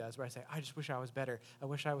self-pity does, where I say, I just wish I was better. I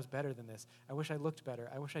wish I was better than this. I wish I looked better.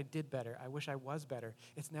 I wish I did better. I wish I was better.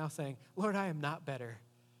 It's now saying, Lord, I am not better.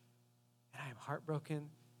 And I am heartbroken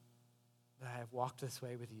that I have walked this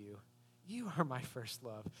way with you. You are my first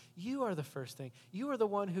love. You are the first thing. You are the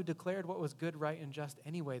one who declared what was good, right, and just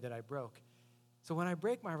anyway that I broke. So when I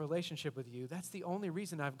break my relationship with you, that's the only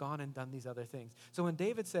reason I've gone and done these other things. So when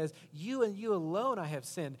David says, you and you alone I have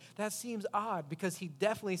sinned, that seems odd because he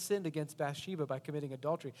definitely sinned against Bathsheba by committing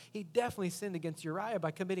adultery. He definitely sinned against Uriah by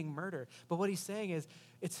committing murder. But what he's saying is,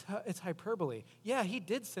 it's hyperbole. Yeah, he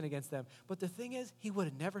did sin against them. But the thing is, he would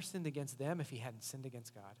have never sinned against them if he hadn't sinned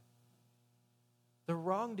against God. The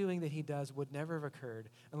wrongdoing that he does would never have occurred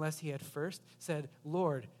unless he had first said,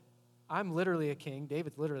 Lord, I'm literally a king,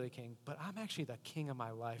 David's literally a king, but I'm actually the king of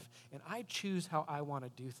my life, and I choose how I want to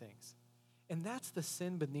do things. And that's the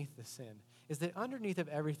sin beneath the sin, is that underneath of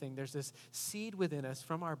everything, there's this seed within us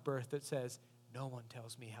from our birth that says, no one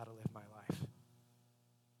tells me how to live my life.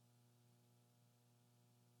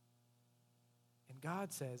 And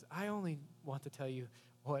God says, I only want to tell you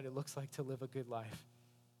what it looks like to live a good life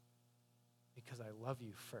because I love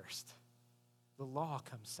you first. The law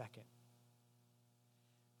comes second.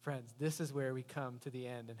 Friends, this is where we come to the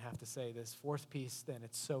end and have to say this fourth piece, then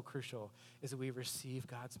it's so crucial, is that we receive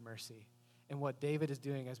God's mercy. And what David is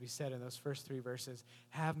doing, as we said in those first 3 verses,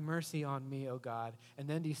 have mercy on me, O God. And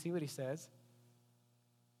then do you see what he says?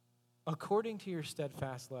 According to your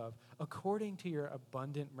steadfast love, according to your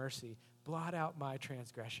abundant mercy, blot out my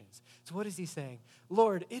transgressions. So what is he saying?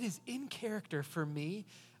 Lord, it is in character for me.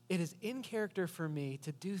 It is in character for me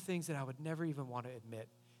to do things that I would never even want to admit.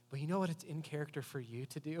 But you know what it's in character for you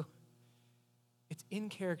to do? It's in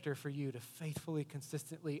character for you to faithfully,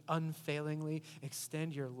 consistently, unfailingly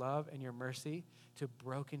extend your love and your mercy to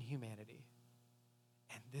broken humanity.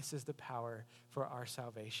 And this is the power for our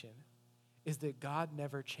salvation, is that God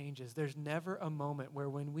never changes. There's never a moment where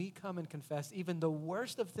when we come and confess even the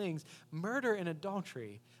worst of things, murder and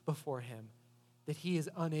adultery, before him, that he is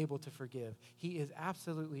unable to forgive. He is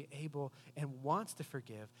absolutely able and wants to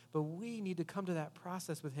forgive, but we need to come to that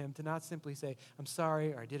process with him to not simply say, I'm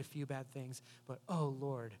sorry, or I did a few bad things, but, oh,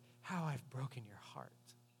 Lord, how I've broken your heart.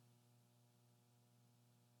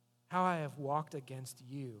 How I have walked against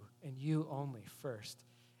you and you only first.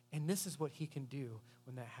 And this is what he can do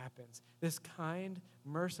when that happens. This kind,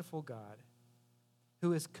 merciful God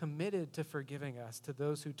who is committed to forgiving us, to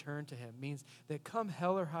those who turn to him, means that come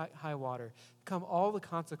hell or high water, come all the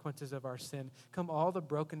consequences of our sin, come all the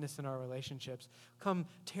brokenness in our relationships, come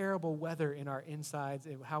terrible weather in our insides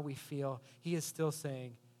and how we feel, he is still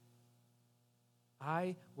saying,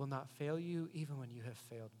 I will not fail you even when you have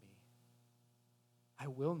failed me. I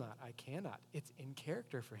will not, I cannot. It's in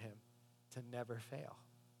character for him to never fail.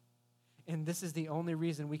 And this is the only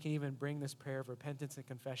reason we can even bring this prayer of repentance and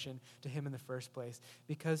confession to him in the first place,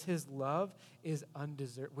 because his love is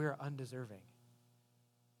we're undeserving.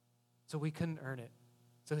 So we couldn't earn it.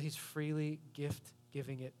 So he's freely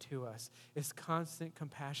giving it to us. This constant,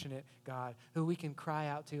 compassionate God who we can cry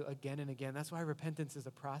out to again and again. That's why repentance is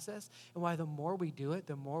a process, and why the more we do it,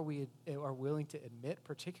 the more we are willing to admit,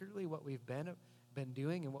 particularly what we've been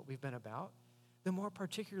doing and what we've been about, the more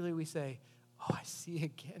particularly we say, oh, I see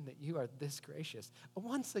again that you are this gracious.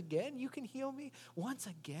 Once again, you can heal me. Once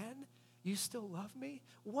again, you still love me.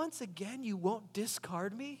 Once again, you won't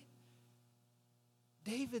discard me.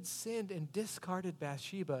 David sinned and discarded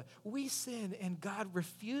Bathsheba. We sin, and God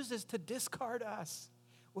refuses to discard us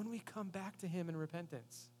when we come back to him in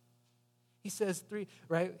repentance. He says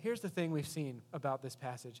right? Here's the thing we've seen about this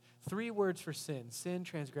passage. 3 words for sin,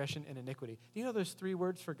 transgression, and iniquity. Do you know there's 3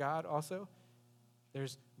 words for God also?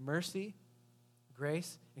 There's mercy,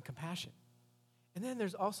 grace, and compassion. And then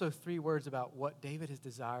there's also 3 words about what David is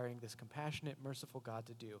desiring this compassionate, merciful God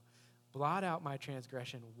to do. Blot out my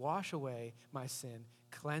transgression, wash away my sin,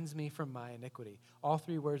 cleanse me from my iniquity. All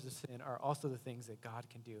 3 words of sin are also the things that God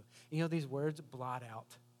can do. You know these words, blot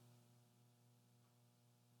out.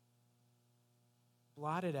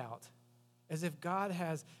 Blot it out. As if God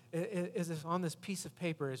as if on this piece of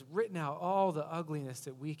paper has written out all the ugliness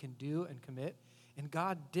that we can do and commit, and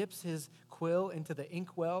God dips his quill into the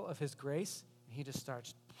inkwell of his grace, and he just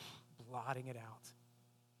starts blotting it out.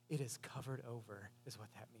 It is covered over, is what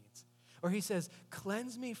that means. Or he says,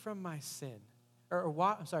 cleanse me from my sin.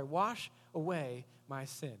 Wash away my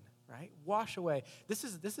sin, right? Wash away. This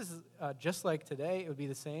is just like today, it would be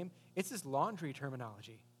the same. It's this laundry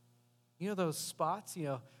terminology. You know those spots,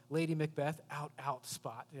 Lady Macbeth, out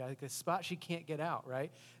spot. Like a spot she can't get out,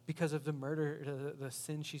 right? Because of the murder, the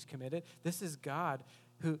sin she's committed. This is God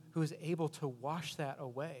who is able to wash that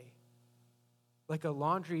away. Like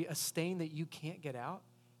a stain that you can't get out,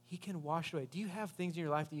 he can wash away. Do you have things in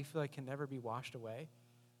your life that you feel like can never be washed away?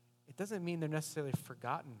 It doesn't mean they're necessarily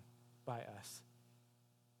forgotten by us,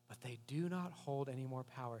 but they do not hold any more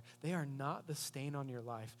power. They are not the stain on your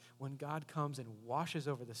life when God comes and washes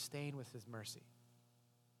over the stain with his mercy.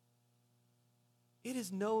 It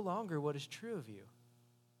is no longer what is true of you.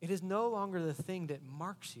 It is no longer the thing that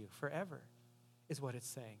marks you forever, is what it's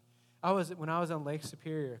saying. When I was on Lake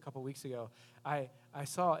Superior a couple weeks ago, I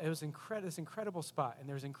saw it was this incredible spot, and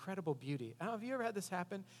there was incredible beauty. I don't know, have you ever had this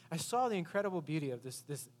happen? I saw the incredible beauty of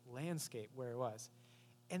this landscape where it was.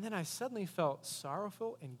 And then I suddenly felt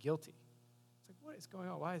sorrowful and guilty. It's like, what is going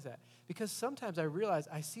on? Why is that? Because sometimes I realize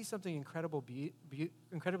I see something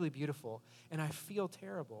incredibly beautiful, and I feel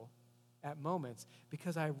terrible at moments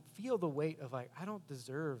because I feel the weight of I don't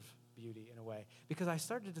deserve beauty in a way. Because I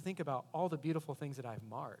started to think about all the beautiful things that I've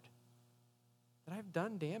marred, that I've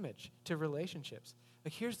done damage to relationships.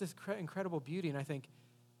 Like, here's this incredible beauty, and I think,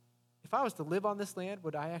 if I was to live on this land,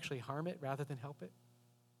 would I actually harm it rather than help it?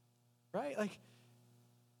 Right? Like,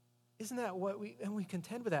 isn't that what we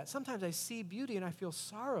contend with that? Sometimes I see beauty and I feel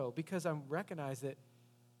sorrow because I recognize that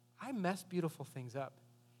I mess beautiful things up.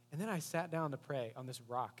 And then I sat down to pray on this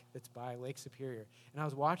rock that's by Lake Superior. And I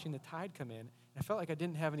was watching the tide come in, and I felt like I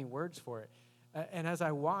didn't have any words for it. And as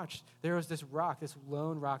I watched, there was this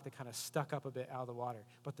lone rock that kind of stuck up a bit out of the water.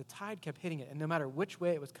 But the tide kept hitting it, and no matter which way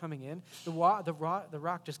it was coming in, the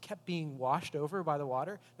rock just kept being washed over by the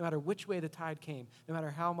water. No matter which way the tide came, no matter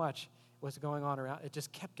how much was going on around, it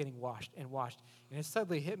just kept getting washed. And it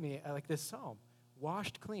suddenly hit me like this psalm.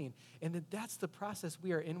 washed clean. And that's the process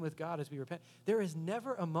we are in with God as we repent. There is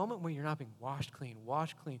never a moment where you're not being washed clean,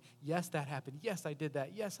 washed clean. Yes, that happened. Yes, I did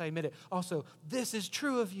that. Yes, I admit it. Also, this is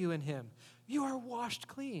true of you in him. You are washed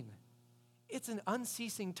clean. It's an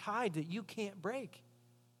unceasing tide that you can't break.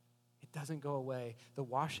 It doesn't go away. The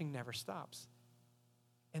washing never stops.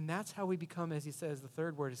 And that's how we become, as he says, the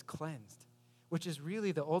third word is cleansed, which is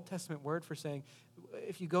really the Old Testament word for saying,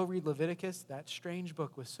 if you go read Leviticus, that strange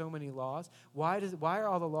book with so many laws, why are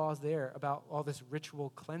all the laws there about all this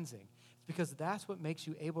ritual cleansing? It's because that's what makes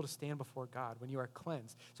you able to stand before God when you are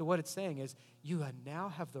cleansed. So what it's saying is you now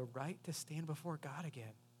have the right to stand before God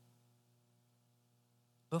again.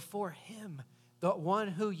 Before him, the one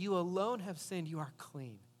who you alone have sinned, you are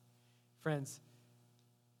clean. Friends,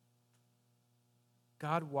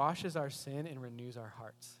 God washes our sin and renews our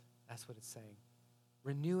hearts. That's what it's saying.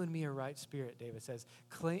 Renew in me a right spirit, David says.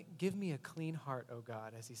 Give me a clean heart, O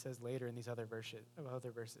God, as he says later in these other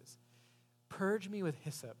verses. Purge me with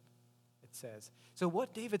hyssop, it says. So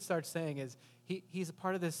what David starts saying is, he's a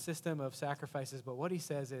part of this system of sacrifices, but what he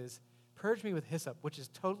says is, purge me with hyssop, which is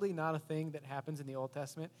totally not a thing that happens in the Old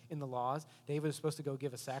Testament, in the laws. David is supposed to go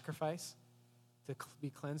give a sacrifice to be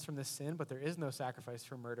cleansed from this sin, but there is no sacrifice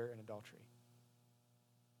for murder and adultery.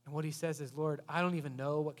 And what he says is, Lord, I don't even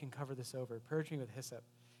know what can cover this over. Purge me with hyssop.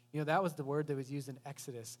 You know, that was the word that was used in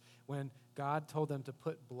Exodus when God told them to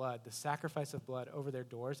put blood, the sacrifice of blood, over their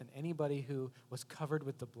doors, and anybody who was covered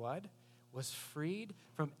with the blood was freed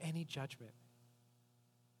from any judgment.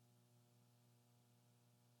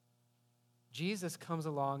 Jesus comes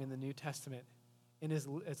along in the New Testament and is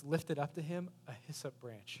lifted up to him a hyssop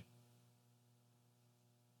branch.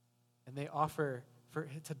 And they offer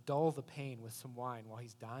to dull the pain with some wine while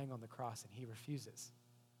he's dying on the cross, and he refuses.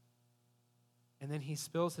 And then he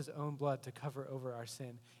spills his own blood to cover over our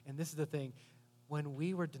sin. And this is the thing. When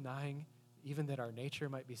we were denying even that our nature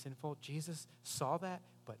might be sinful, Jesus saw that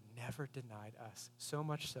but never denied us. So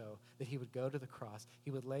much so that he would go to the cross.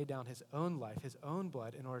 He would lay down his own life, his own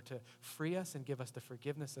blood, in order to free us and give us the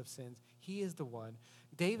forgiveness of sins. He is the one.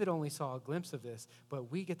 David only saw a glimpse of this,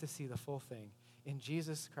 but we get to see the full thing. In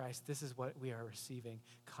Jesus Christ, this is what we are receiving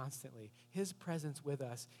constantly. His presence with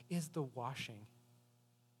us is the washing.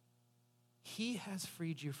 He has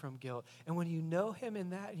freed you from guilt. And when you know him in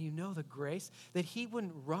that, and you know the grace, that he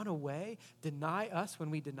wouldn't run away, deny us when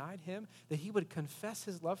we denied him, that he would confess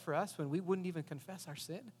his love for us when we wouldn't even confess our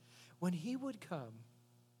sin, when he would come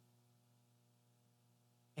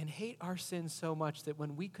and hate our sin so much that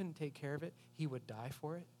when we couldn't take care of it, he would die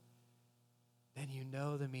for it, then you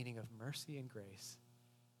know the meaning of mercy and grace,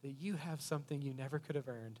 that you have something you never could have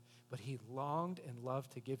earned, but he longed and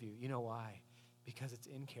loved to give you. You know why? Because it's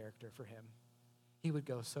in character for him. He would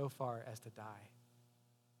go so far as to die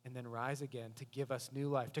and then rise again to give us new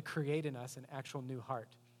life, to create in us an actual new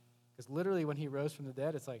heart. Because literally when he rose from the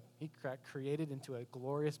dead, it's like he created into a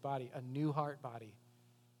glorious body, a new heart body.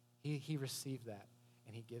 He received that,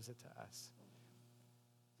 and he gives it to us.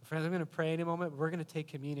 Friends, I'm going to pray in a moment. We're going to take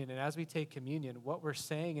communion. And as we take communion, what we're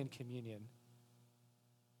saying in communion,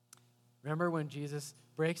 remember when Jesus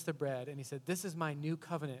breaks the bread and he said, this is my new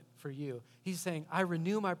covenant for you. He's saying, I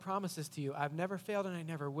renew my promises to you. I've never failed and I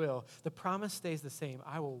never will. The promise stays the same.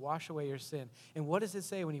 I will wash away your sin. And what does it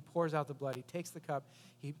say when he pours out the blood? He takes the cup,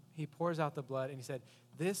 he pours out the blood, and he said,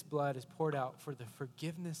 this blood is poured out for the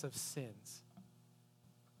forgiveness of sins.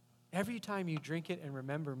 Every time you drink it and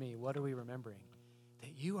remember me, what are we remembering?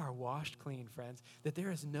 That you are washed clean, friends. That there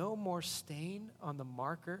is no more stain on the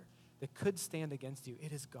marker that could stand against you.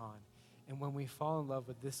 It is gone. And when we fall in love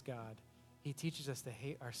with this God, he teaches us to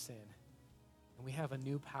hate our sin. And we have a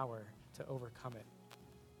new power to overcome it.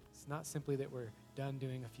 It's not simply that we're done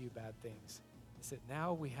doing a few bad things. It's that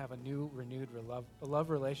now we have a new, renewed love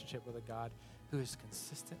relationship with a God who is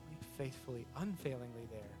consistently, faithfully, unfailingly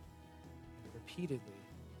there, and repeatedly